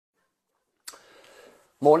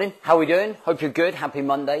Morning, how are we doing? Hope you're good. Happy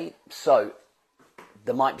Monday. So,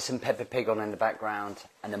 there might be some Peppa Pig on in the background,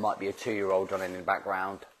 and there might be a 2-year-old on in the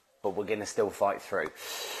background, but we're going to still fight through.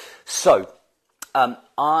 So,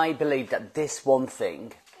 I believe that this one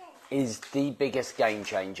thing is the biggest game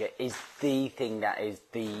changer, is the thing that is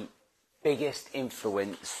the biggest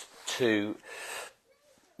influence to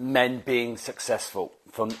men being successful.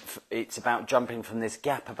 It's about jumping from this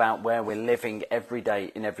gap about where we're living every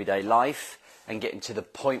day in everyday life and getting to the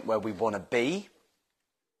point where we want to be.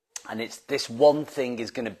 And it's this one thing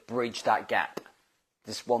is going to bridge that gap.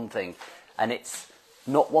 This one thing. And it's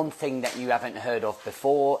not one thing that you haven't heard of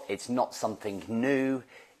before. It's not something new.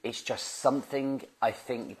 It's just something I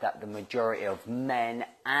think that the majority of men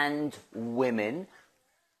and women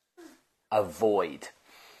avoid.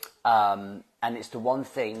 And it's the one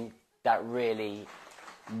thing that really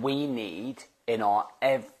we need in our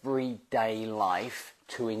everyday life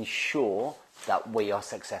to ensure that we are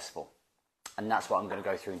successful. And that's what I'm going to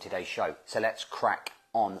go through in today's show. So let's crack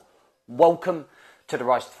on. Welcome to the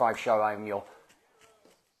Rise to Thrive show. I'm your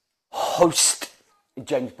host,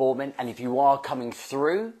 James Boardman. And if you are coming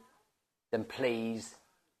through, then please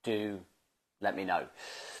do let me know.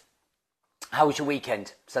 How was your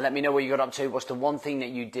weekend? So let me know what you got up to. What's the one thing that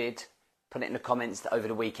you did? Put it in the comments over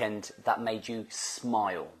the weekend that made you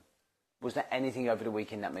smile. Was there anything over the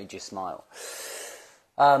weekend that made you smile?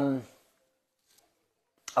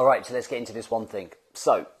 All right, so let's get into this one thing.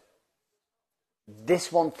 So,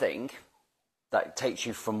 this one thing that takes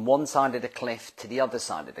you from one side of the cliff to the other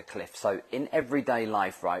side of the cliff. So, in everyday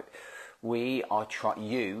life, right, we are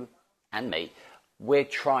you and me, we're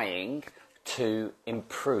trying to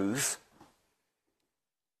improve.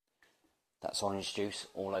 That's orange juice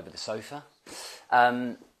all over the sofa.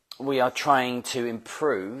 We are trying to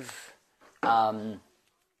improve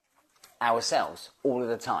ourselves all of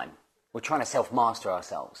the time. We're trying to self-master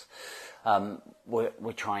ourselves.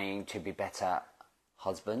 We're trying to be better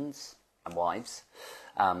husbands and wives.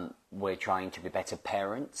 We're trying to be better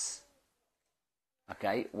parents.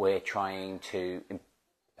 Okay, we're trying to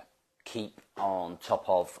keep on top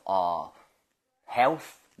of our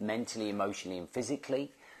health, mentally, emotionally, and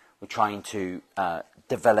physically. We're trying to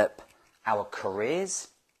develop our careers.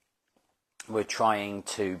 We're trying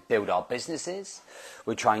to build our businesses.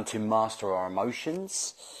 We're trying to master our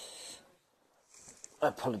emotions. I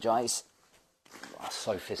apologise. Our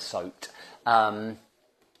sofa's soaked. We're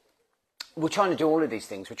trying to do all of these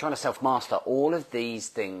things. We're trying to self-master all of these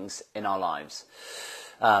things in our lives.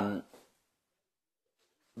 But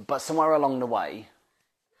somewhere along the way,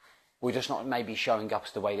 we're just not maybe showing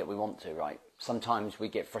up the way that we want to, right? Sometimes we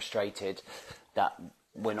get frustrated that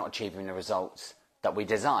we're not achieving the results that we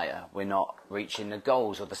desire. We're not reaching the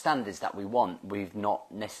goals or the standards that we want. We've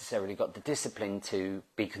not necessarily got the discipline to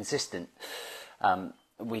be consistent.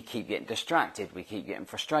 We keep getting distracted. We keep getting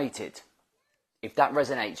frustrated. If that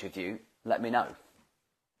resonates with you, let me know.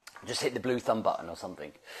 Just hit the blue thumb button or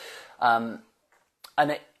something. And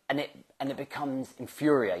it becomes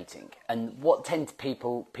infuriating. And what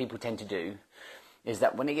people tend to do is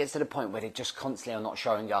that when it gets to the point where they just constantly are not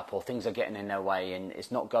showing up or things are getting in their way and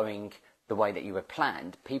it's not going the way that you had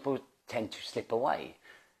planned, people tend to slip away.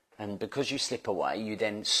 And because you slip away, you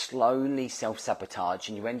then slowly self-sabotage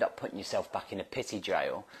and you end up putting yourself back in a pity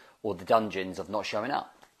jail or the dungeons of not showing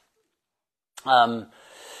up. And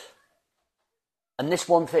this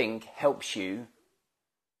one thing helps you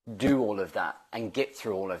do all of that and get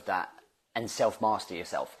through all of that and self-master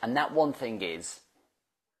yourself. And that one thing is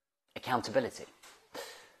accountability.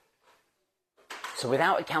 So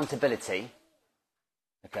without accountability,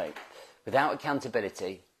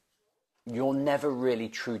 you're never really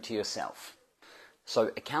true to yourself.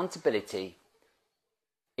 So accountability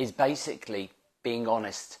is basically being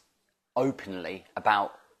honest openly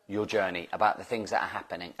about your journey, about the things that are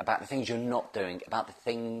happening, about the things you're not doing, about the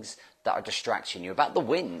things that are distracting you, about the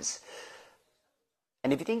wins.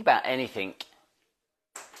 And if you think about anything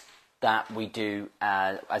that we do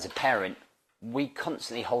as a parent, we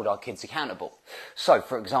constantly hold our kids accountable. So,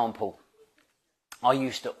 for example, I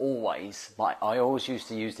always used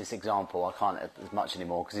to use this example. I can't as much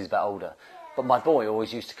anymore because he's a bit older. But my boy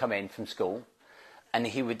always used to come in from school and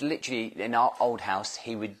he would literally, in our old house,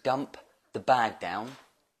 he would dump the bag down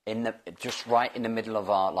just right in the middle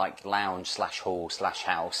of our lounge / hall /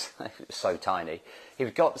 house. It was so tiny. He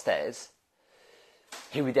would go upstairs.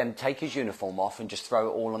 He would then take his uniform off and just throw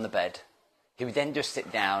it all on the bed. He would then just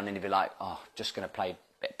sit down and he'd be like, just going to play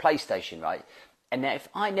PlayStation, right? And if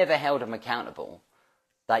I never held him accountable,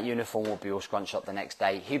 That uniform will be all scrunched up the next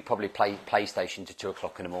day. He'd probably play PlayStation to 2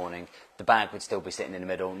 o'clock in the morning. The bag would still be sitting in the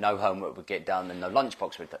middle. No homework would get done and no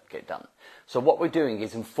lunchbox would get done. So what we're doing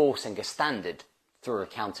is enforcing a standard through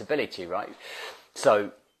accountability, right?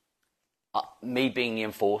 So me being the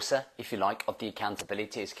enforcer, if you like, of the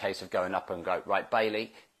accountability is a case of going up and go, right,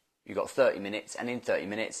 Bailey, you've got 30 minutes, and in 30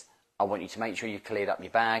 minutes, I want you to make sure you've cleared up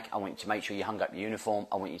your bag. I want you to make sure you hung up your uniform.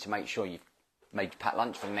 I want you to make sure you've made your packed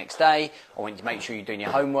lunch for the next day. I want you to make sure you're doing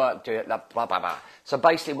your homework, do it, blah, blah, blah, blah. So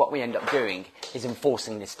basically what we end up doing is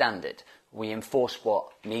enforcing the standard. We enforce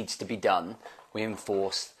what needs to be done. We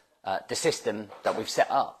enforce the system that we've set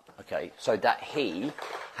up, okay, so that he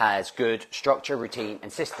has good structure, routine,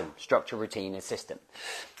 and system. Structure, routine, and system.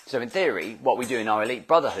 So in theory, what we do in our elite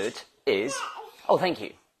brotherhood is, oh, thank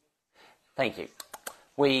you. Thank you.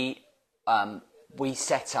 We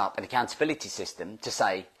set up an accountability system to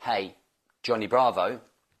say, hey, Johnny Bravo,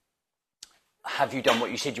 have you done what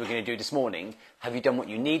you said you were going to do this morning? Have you done what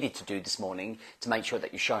you needed to do this morning to make sure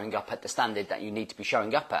that you're showing up at the standard that you need to be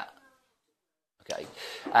showing up at? Okay,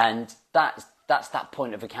 and that's that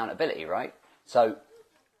point of accountability, right? So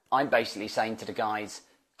I'm basically saying to the guys,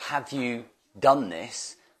 have you done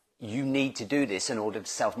this? You need to do this in order to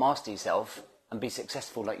self-master yourself and be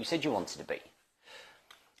successful like you said you wanted to be.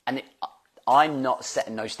 And I'm not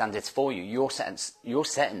setting those standards for you. You're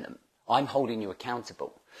setting them. I'm holding you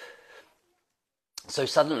accountable. So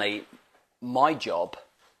suddenly, my job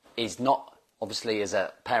is not, obviously as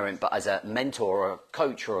a parent, but as a mentor or a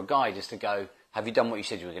coach or a guide, is to go, have you done what you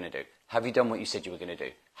said you were going to do? Have you done what you said you were going to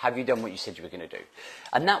do? Have you done what you said you were going to do?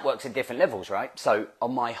 And that works at different levels, right? So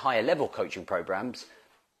on my higher level coaching programs,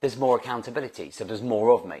 there's more accountability. So there's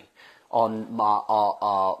more of me. On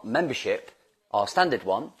our membership, our standard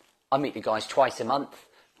one, I meet the guys twice a month.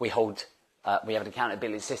 We have an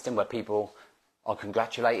accountability system where people are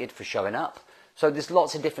congratulated for showing up. So there's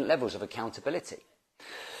lots of different levels of accountability.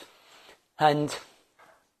 And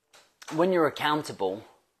when you're accountable,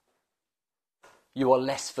 you are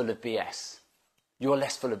less full of BS. You are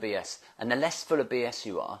less full of BS. And the less full of BS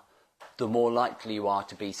you are, the more likely you are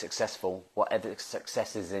to be successful, whatever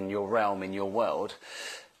success is in your realm, in your world,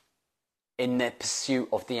 in the pursuit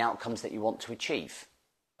of the outcomes that you want to achieve.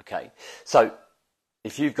 Okay? So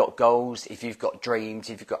if you've got goals, if you've got dreams,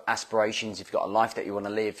 if you've got aspirations, if you've got a life that you want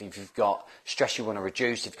to live, if you've got stress you want to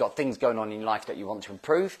reduce, if you've got things going on in your life that you want to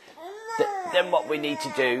improve, then what we need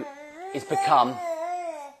to do is become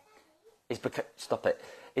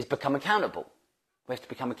accountable. We have to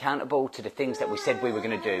become accountable to the things that we said we were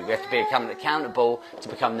going to do. We have to become accountable to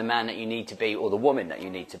become the man that you need to be or the woman that you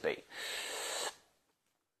need to be.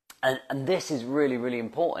 And this is really, really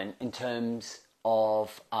important in terms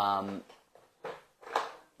of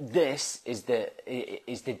this is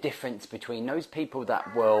the difference between those people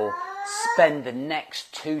that will spend the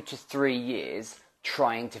next 2 to 3 years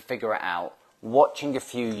trying to figure it out, watching a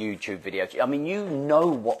few YouTube videos. I mean, you know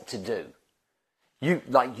what to do. You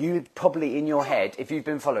probably in your head, if you've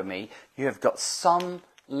been following me, you have got some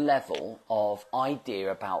level of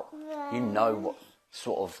idea about, you know, what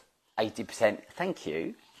sort of 80%, thank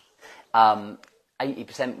you,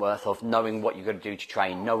 80% worth of knowing what you've got to do to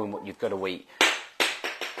train, knowing what you've got to eat,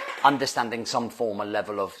 understanding some form or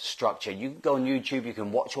level of structure. You can go on YouTube, you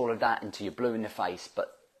can watch all of that until you're blue in the face,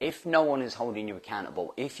 but if no one is holding you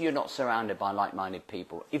accountable, if you're not surrounded by like-minded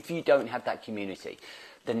people, if you don't have that community,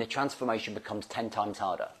 then the transformation becomes 10 times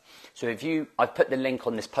harder. So I've put the link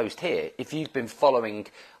on this post here. If you've been following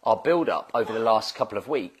our build-up over the last couple of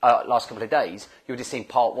days, you would have seen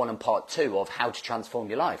part 1 and part 2 of how to transform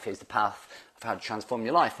your life. Here's the path of how to transform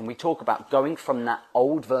your life. And we talk about going from that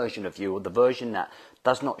old version of you, or the version that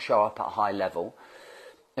does not show up at a high level,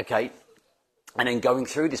 okay, and then going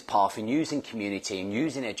through this path and using community and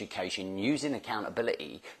using education and using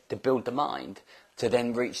accountability to build the mind, to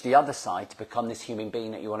then reach the other side to become this human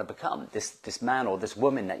being that you want to become, this man or this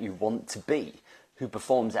woman that you want to be, who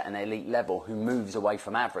performs at an elite level, who moves away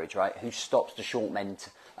from average, right? Who stops the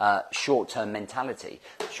short-term mentality,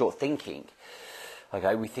 short thinking.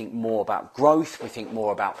 Okay, we think more about growth, we think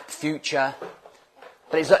more about future,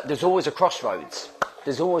 but there's always a crossroads.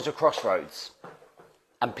 There's always a crossroads.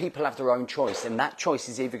 And people have their own choice, and that choice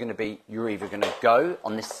is either going to be, you're either going to go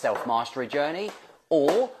on this self-mastery journey,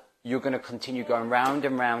 or you're going to continue going round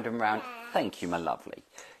and round and round. Thank you, my lovely.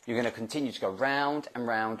 You're going to continue to go round and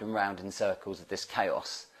round and round in circles of this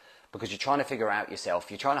chaos, because you're trying to figure out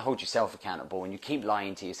yourself, you're trying to hold yourself accountable, and you keep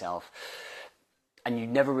lying to yourself, and you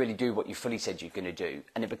never really do what you fully said you're going to do,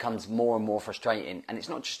 and it becomes more and more frustrating. And it's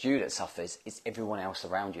not just you that suffers, it's everyone else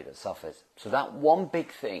around you that suffers. So that one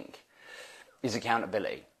big thing is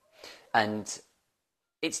accountability. And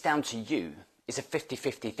it's down to you it's a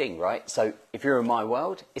 50-50 thing, right? So if you're in my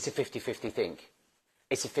world, it's a 50-50 thing.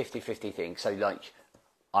 It's a 50-50 thing. So like,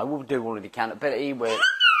 I will do all of the accountability. We'll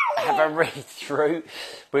have a read through.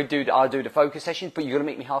 I'll do the focus sessions, but you've got to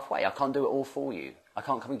meet me halfway. I can't do it all for you. I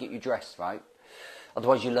can't come and get you dressed, right?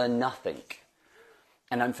 Otherwise you learn nothing.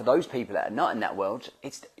 And then for those people that are not in that world,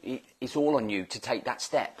 it's all on you to take that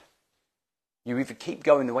step. You either keep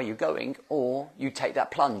going the way you're going, or you take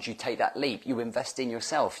that plunge, you take that leap, you invest in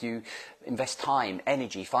yourself, you invest time,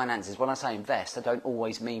 energy, finances. When I say invest, I don't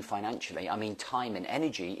always mean financially. I mean time and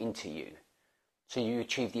energy into you, so you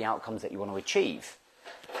achieve the outcomes that you want to achieve.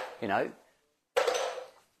 You know,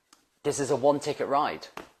 this is a one-ticket ride.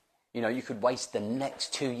 You know, you could waste the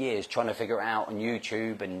next 2 years trying to figure it out on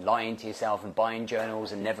YouTube and lying to yourself and buying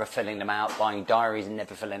journals and never filling them out, buying diaries and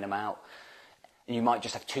never filling them out. And you might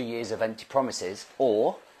just have 2 years of empty promises,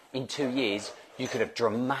 or in 2 years you could have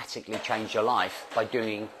dramatically changed your life by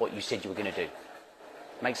doing what you said you were going to do.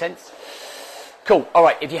 Make sense? Cool. All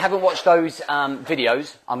right, if you haven't watched those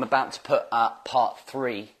videos, I'm about to put part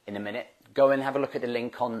 3 in a minute. Go and have a look at the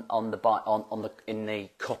link in the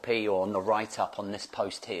copy or on the write-up on this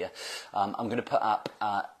post here. I'm going to put up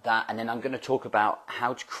that, and then I'm going to talk about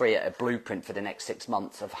how to create a blueprint for the next 6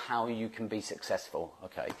 months of how you can be successful,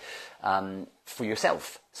 okay, for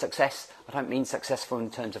yourself. Success, I don't mean successful in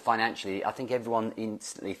terms of financially. I think everyone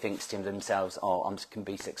instantly thinks to themselves, oh, I can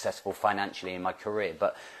be successful financially in my career,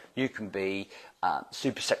 but you can be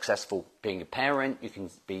super successful being a parent. You can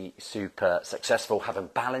be super successful having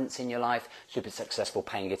balance in your life, super successful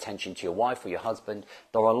paying attention to your wife or your husband.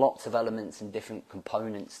 There are lots of elements and different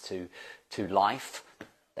components to life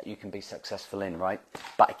that you can be successful in, right?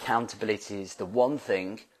 But accountability is the one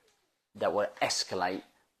thing that will accelerate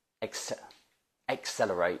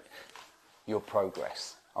your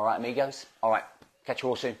progress. All right, amigos? All right, catch you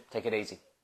all soon. Take it easy.